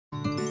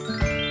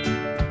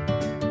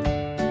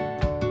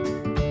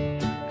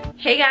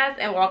Hey guys,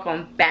 and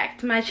welcome back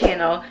to my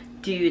channel.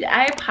 Dude,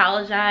 I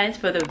apologize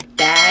for the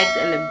bags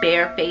and the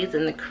bare face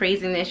and the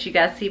craziness you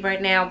guys see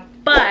right now,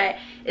 but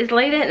it's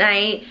late at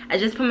night. I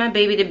just put my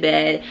baby to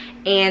bed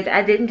and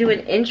I didn't do an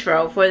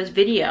intro for this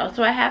video,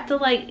 so I have to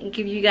like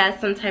give you guys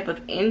some type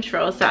of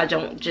intro so I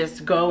don't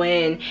just go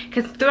in,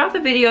 because throughout the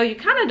video you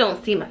kind of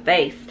don't see my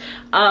face,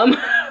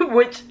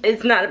 which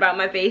is not about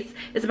my face,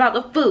 it's about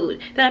the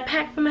food that I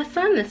packed for my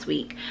son this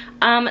week.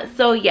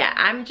 So yeah,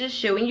 I'm just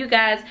showing you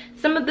guys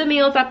some of the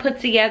meals I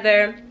put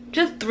together.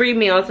 Just 3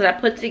 meals that I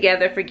put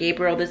together for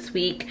Gabriel this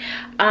week.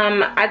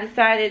 I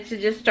decided to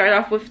just start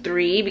off with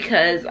 3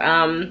 because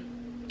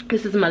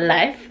this is my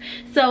life.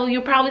 So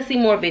you'll probably see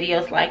more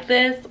videos like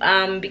this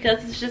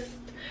because it's just,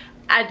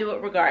 I do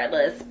it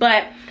regardless.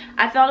 But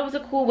I thought it was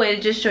a cool way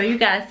to just show you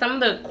guys some of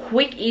the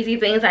quick, easy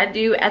things I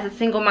do as a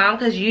single mom,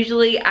 because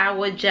usually I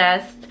would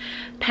just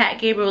pack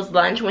Gabriel's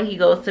lunch when he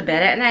goes to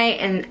bed at night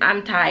and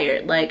I'm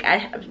tired. Like,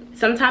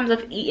 sometimes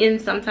I've eaten,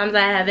 sometimes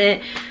I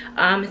haven't.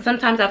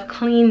 Sometimes I've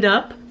cleaned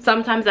up,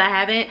 sometimes I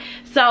haven't.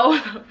 So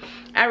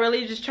I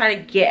really just try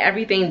to get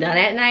everything done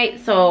at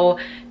night. So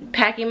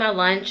packing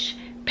lunch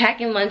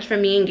for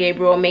me and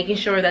Gabriel, making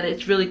sure that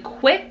it's really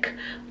quick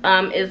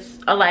is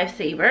a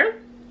lifesaver.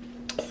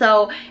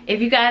 So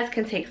if you guys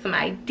can take some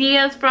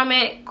ideas from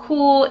it,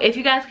 cool. If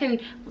you guys can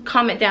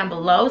comment down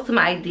below some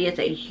ideas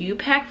that you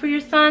pack for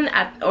your son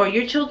or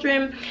your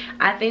children,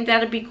 I think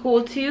that'd be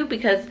cool too,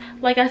 because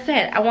like I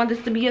said, I want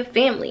this to be a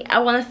family. I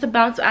want us to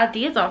bounce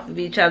ideas off of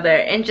each other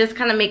and just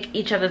kind of make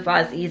each other's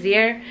lives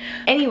easier.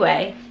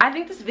 Anyway, I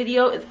think this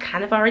video is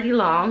kind of already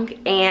long,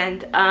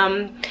 and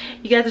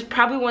you guys just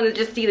probably want to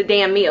just see the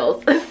damn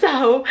meals.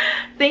 So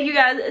thank you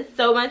guys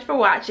so much for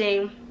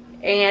watching,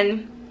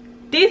 and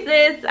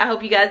deuces. I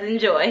hope you guys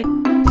enjoy.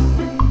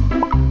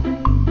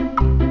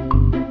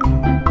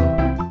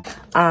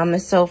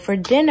 So for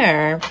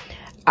dinner,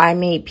 I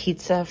made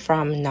pizza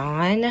from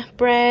naan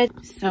bread.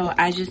 So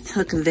I just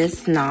took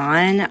this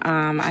naan.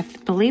 I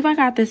believe I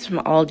got this from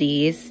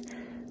Aldi's.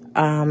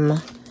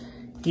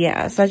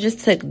 Yeah, so I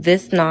just took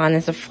this naan.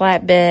 It's a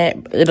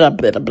flatbed, blah,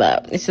 blah, blah.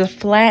 It's a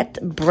flat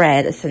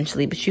bread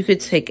essentially, but you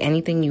could take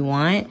anything you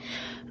want.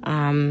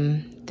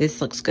 This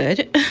looks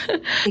good.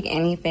 Take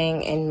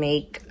anything and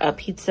make a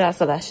pizza,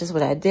 so that's just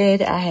what I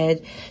did. I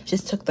had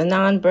just took the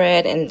naan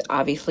bread and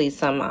obviously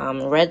some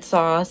red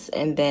sauce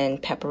and then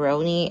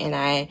pepperoni, and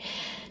I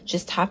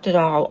just topped it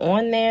all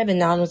on there. The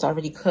naan was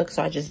already cooked,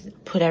 so I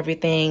just put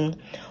everything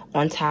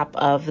on top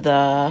of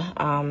the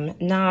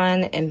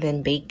naan and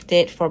then baked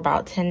it for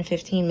about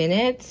 10-15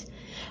 minutes.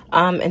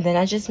 And then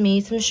I just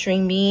made some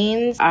string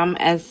beans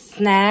as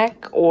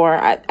snack, or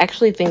I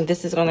actually think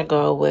this is gonna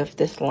go with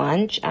this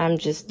lunch. I'm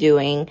just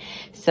doing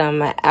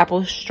some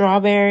apple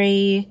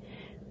strawberry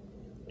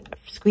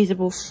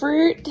squeezable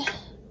fruit.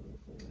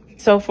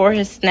 So for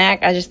his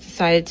snack, I just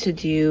decided to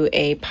do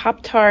a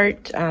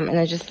Pop-Tart, and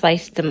I just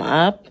sliced them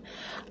up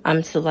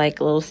to like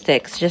little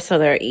sticks, just so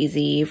they're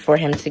easy for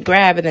him to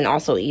grab, and then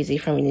also easy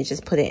for me to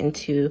just put it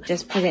into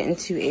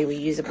a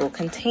reusable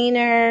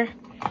container.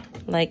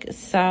 Like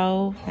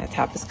so. That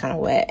top is kind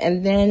of wet.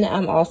 And then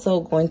I'm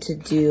also going to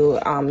do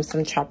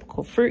some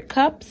tropical fruit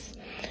cups.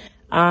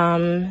 So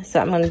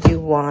I'm going to do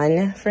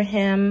 1 for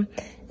him,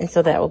 and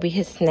so that will be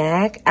his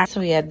snack.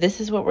 So yeah,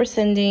 this is what we're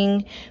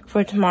sending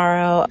for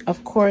tomorrow,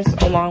 of course,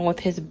 along with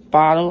his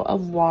bottle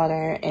of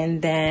water.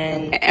 And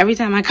then every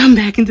time I come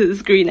back into the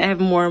screen, I have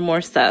more and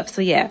more stuff.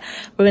 So yeah,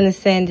 we're going to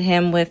send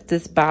him with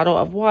this bottle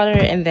of water,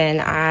 and then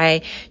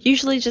I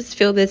usually just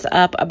fill this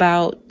up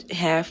about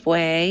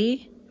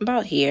halfway,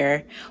 about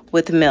here,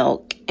 with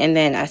milk, and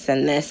then I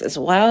send this as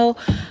well.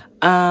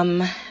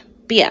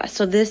 But yeah,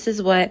 so this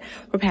is what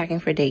we're packing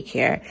for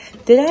daycare.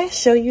 Did I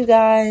show you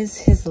guys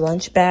his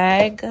lunch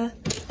bag?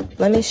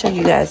 Let me show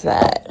you guys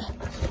that.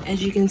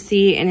 As you can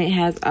see, and it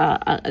has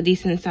a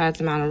decent sized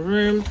amount of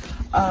room.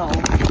 Oh,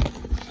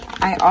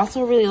 I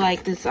also really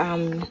like this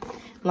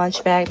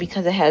lunch bag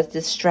because it has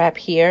this strap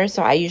here,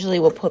 so I usually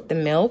will put the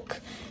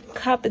milk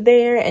cup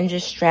there and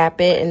just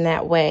strap it, and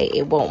that way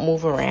it won't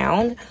move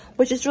around,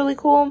 which is really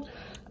cool.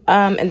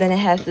 And then it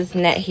has this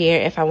net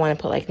here if I want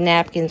to put like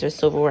napkins or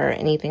silverware or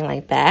anything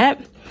like that.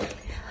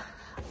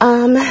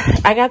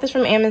 I got this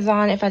from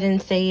Amazon, if I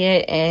didn't say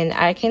it, and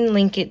I can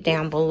link it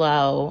down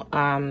below.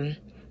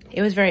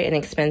 It was very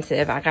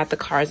inexpensive. I got the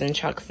cars and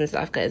trucks and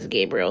stuff because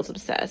Gabriel's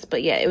obsessed,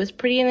 but yeah, it was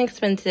pretty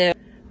inexpensive.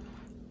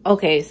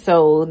 Okay,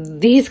 so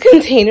these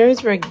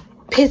containers were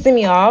pissing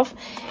me off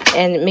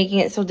and making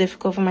it so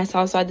difficult for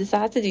myself, so I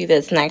decided to do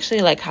this, and I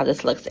actually like how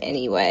this looks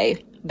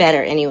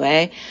better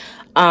anyway.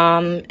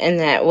 And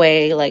that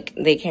way, like,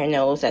 Daycare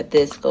knows that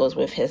this goes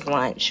with his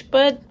lunch,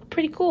 but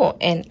pretty cool.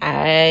 And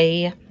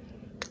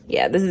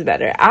yeah, this is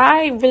better.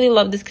 I really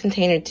love this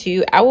container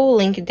too. I will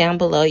link it down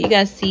below. You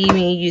guys see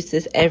me use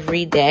this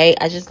every day.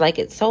 I just like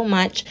it so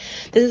much.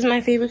 This is my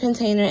favorite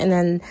container, and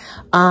then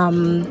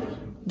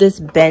this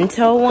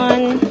bento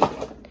one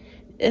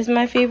is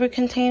my favorite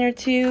container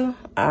too.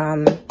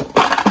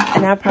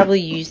 And I'll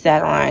probably use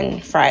that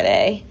on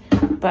Friday,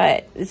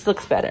 but this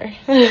looks better.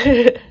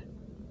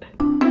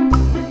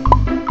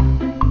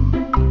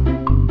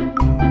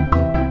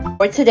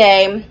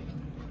 today,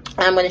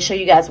 I'm going to show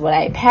you guys what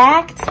I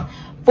packed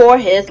for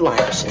his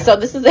lunch. So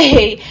this is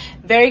a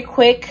very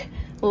quick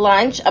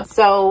lunch.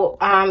 So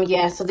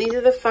yeah, so these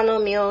are the funnel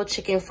meal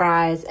chicken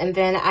fries, and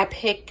then I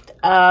picked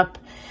up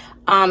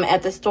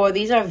at the store,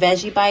 these are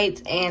veggie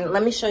bites, and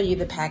let me show you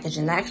the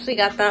packaging. I actually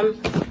got them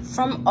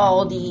from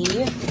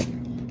Aldi.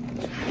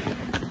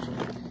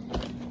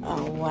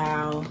 Oh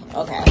wow,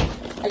 okay,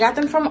 I got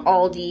them from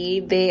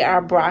Aldi. They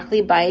are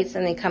broccoli bites,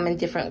 and they come in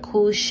different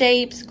cool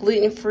shapes,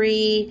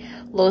 gluten-free,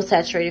 low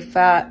saturated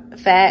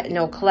fat,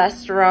 no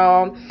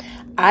cholesterol.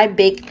 I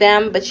baked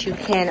them, but you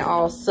can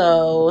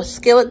also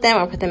skillet them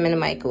or put them in the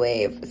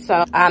microwave.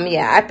 So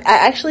yeah,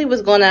 I actually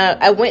was gonna,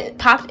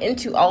 popped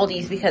into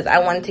Aldi's because I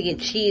wanted to get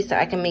cheese so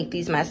I can make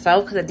these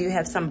myself, because I do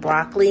have some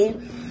broccoli.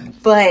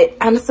 But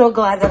I'm so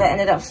glad that I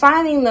ended up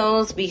finding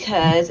those,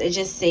 because it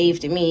just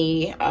saved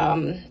me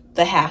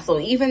the hassle,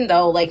 even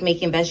though like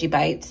making veggie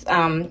bites,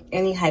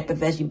 any type of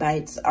veggie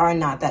bites are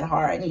not that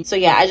hard. So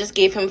yeah, I just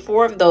gave him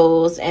 4 of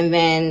those, and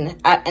then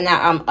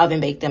I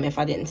oven baked them, if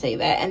I didn't say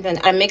that. And then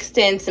I mixed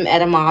in some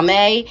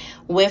edamame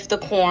with the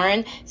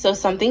corn, so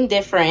something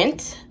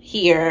different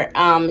here,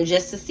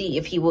 just to see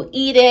if he will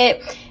eat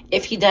it.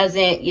 If he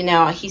doesn't, you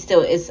know, he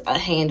still is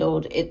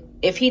handled.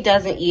 If he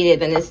doesn't eat it,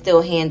 then it's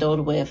still handled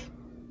with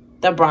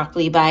the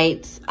broccoli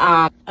bites.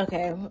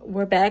 Okay,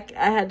 we're back.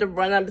 I had to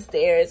run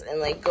upstairs and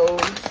like go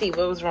see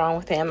what was wrong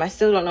with him. I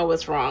still don't know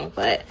what's wrong,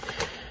 but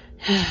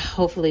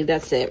hopefully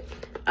that's it.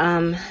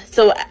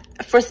 So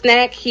for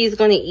snack, he's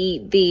going to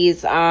eat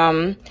these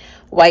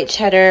white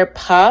cheddar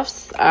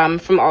puffs from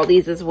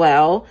Aldi's as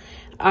well.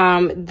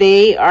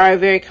 They are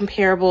very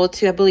comparable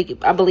to,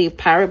 I believe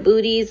Pirate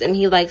Booties, and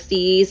he likes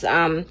these.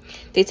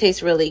 They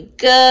taste really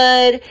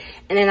good.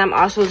 And then I'm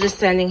also just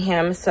sending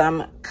him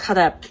some cut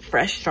up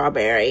fresh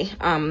strawberry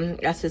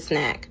as his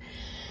snack.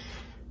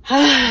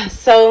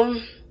 So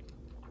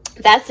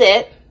that's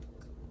it.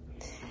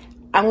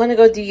 I'm gonna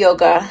go do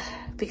yoga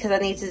because I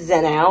need to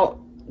zen out.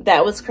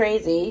 That was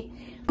crazy.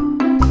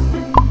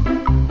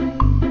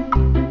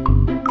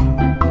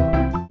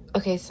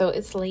 Okay, so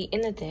it's late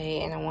in the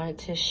day, and I wanted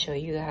to show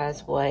you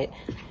guys what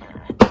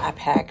I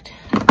packed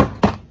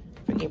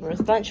for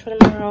Gabriel's lunch for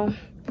tomorrow.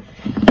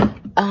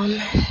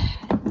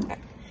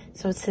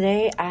 So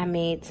today I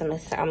made some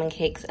salmon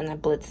cakes, and I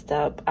blitzed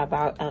up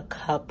about a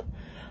cup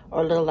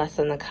or a little less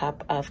than a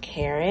cup of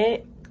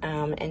carrot.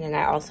 And then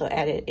I also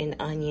added in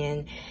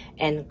onion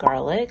and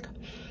garlic.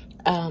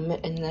 And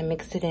then I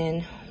mixed it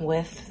in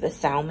with the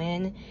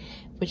salmon,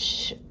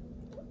 which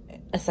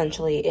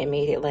essentially it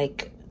made it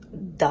like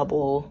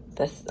double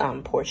the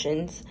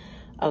portions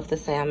of the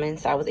salmon,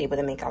 so I was able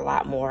to make a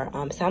lot more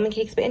salmon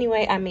cakes. But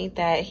anyway, I made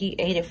that. He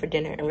ate it for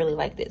dinner and really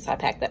liked it, so I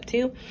packed up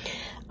 2.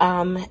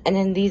 And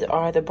then these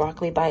are the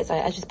broccoli bites.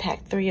 I just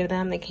packed 3 of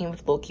them. They came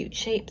with little cute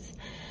shapes.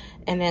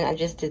 And then I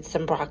just did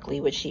some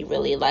broccoli, which he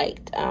really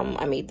liked.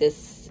 I made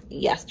this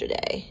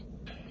yesterday.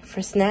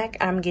 For snack,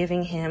 I'm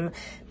giving him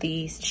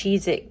these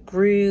Cheez-It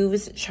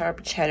Grooves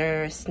sharp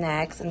cheddar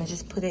snacks, and I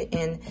just put it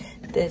in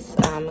this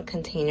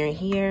container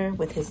here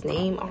with his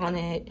name on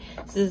it.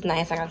 This is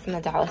nice. I got it from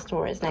the dollar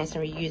store. It's nice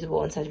and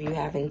reusable instead of you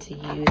having to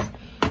use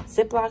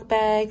Ziploc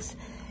bags.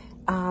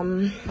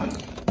 And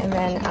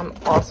then I'm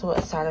also,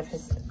 a side of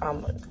his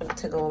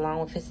to go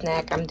along with his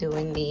snack, I'm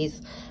doing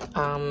these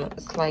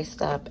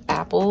sliced up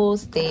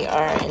apples. They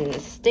are in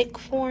stick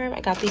form.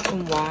 I got these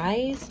from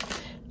Wise.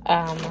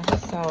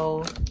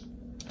 So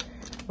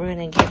we're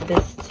gonna give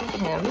this to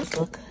him.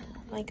 Look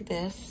like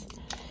this.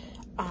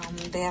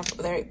 They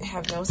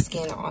have no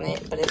skin on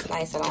it, but it's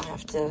nice. I don't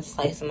have to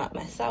slice them up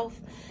myself,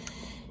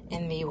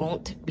 and they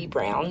won't be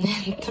brown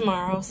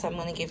tomorrow. So I'm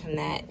gonna give him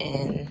that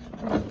and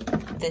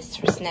this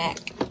for snack.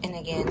 And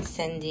again,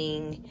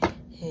 sending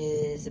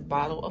his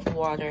bottle of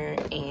water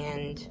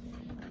and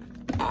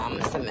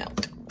some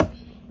milk.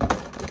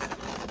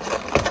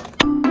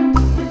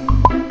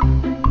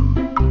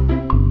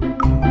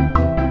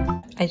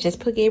 I just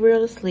put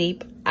Gabriel to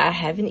sleep. I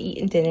haven't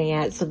eaten dinner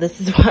yet, so this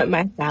is what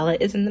my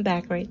salad is in the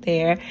back right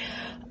there.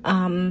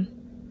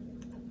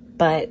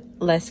 But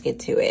let's get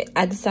to it.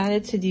 I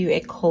decided to do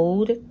a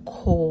cold,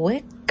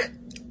 quick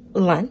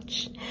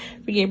lunch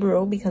for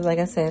Gabriel because, like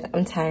I said,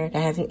 I'm tired.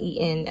 I haven't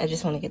eaten. I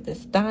just want to get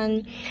this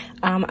done.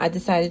 I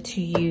decided to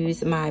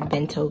use my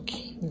Bento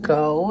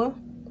Go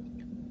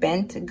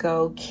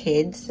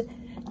Kids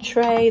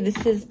tray.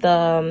 This is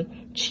the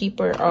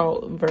cheaper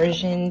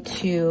version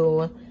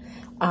to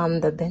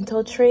the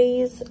bento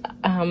trays.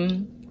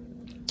 I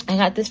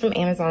got this from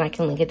Amazon. I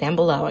can link it down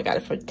below. I got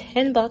it for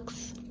 10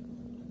 bucks.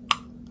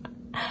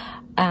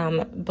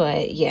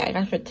 But yeah, I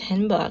got it for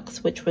 10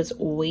 bucks, which was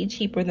way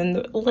cheaper than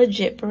the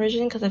legit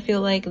version, because I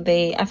feel like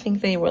I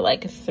think they were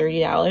like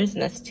 $30,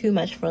 and that's too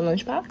much for a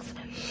lunchbox.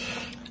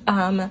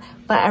 But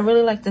I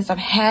really like this. I've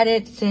had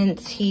it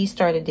since he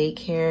started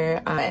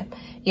daycare.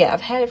 Yeah,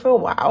 I've had it for a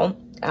while,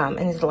 and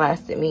it's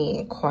lasted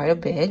me quite a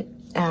bit.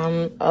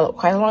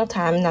 Quite a long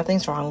time.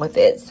 Nothing's wrong with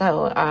it.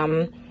 So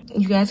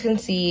you guys can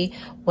see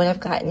what I've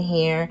gotten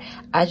here.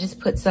 I just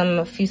put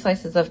a few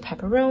slices of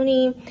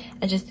pepperoni.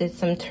 I just did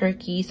some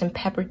turkey, some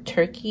peppered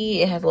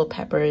turkey. It has little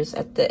peppers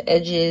at the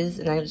edges,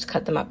 and I just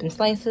cut them up in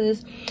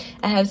slices.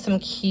 I have some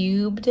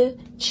cubed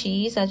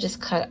cheese I just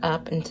cut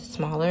up into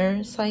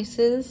smaller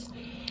slices.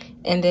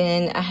 And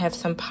then I have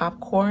some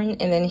popcorn.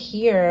 And then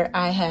here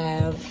I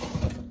have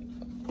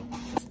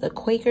the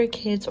Quaker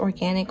Kids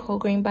Organic Whole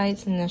Grain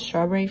Bites in the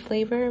strawberry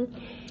flavor.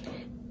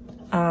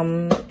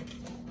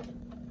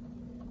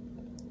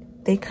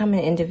 They come in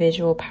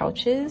individual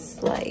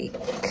pouches, like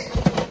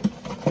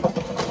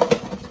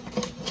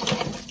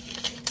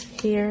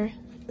here.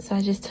 So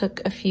I just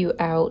took a few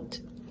out,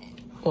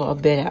 well, a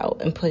bit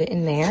out, and put it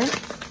in there.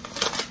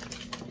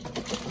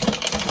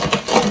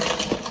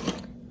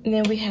 And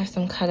then we have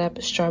some cut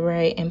up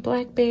strawberry and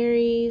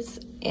blackberries.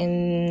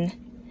 And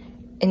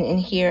in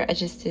here, I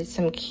just did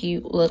some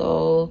cute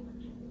little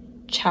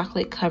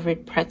chocolate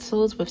covered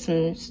pretzels with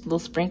some little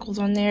sprinkles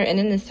on there. And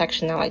in this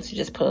section, I like to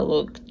just put a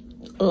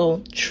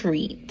little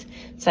treat.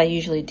 So I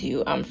usually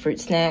do fruit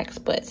snacks,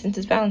 but since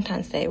it's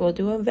Valentine's Day, we'll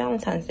do a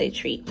Valentine's Day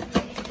treat.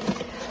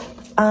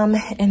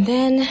 And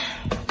then,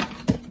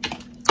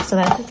 so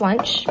that's his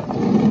lunch.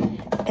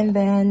 And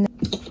then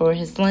for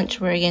his lunch,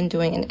 we're again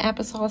doing an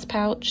applesauce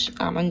pouch.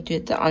 I'm gonna do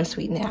the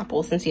unsweetened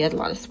apple since he has a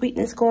lot of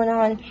sweetness going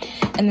on.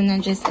 And then I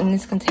just, in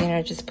this container,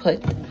 I just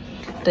put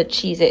the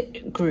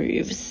Cheez-It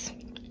grooves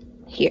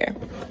here.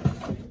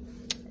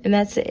 And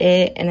that's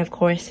it. And of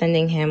course,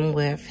 sending him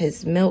with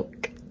his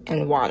milk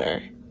and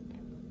water.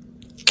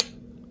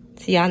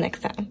 See y'all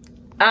next time.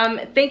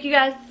 Thank you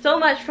guys so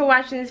much for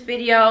watching this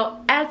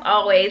video. As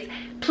always,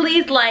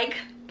 please like,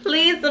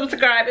 please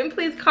subscribe, and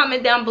please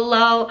comment down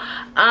below.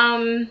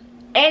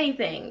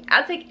 Anything.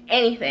 I'll take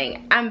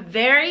anything. I'm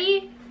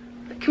very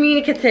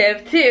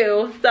communicative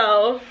too,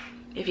 so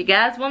if you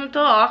guys want to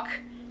talk,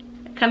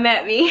 come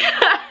at me.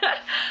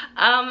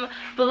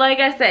 But like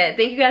I said,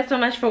 thank you guys so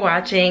much for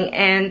watching,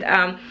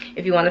 and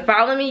if you want to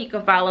follow me, you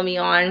can follow me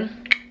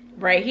on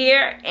right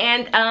here,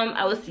 and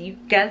I will see you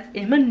guys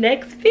in my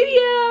next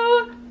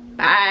video.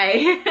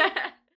 Bye.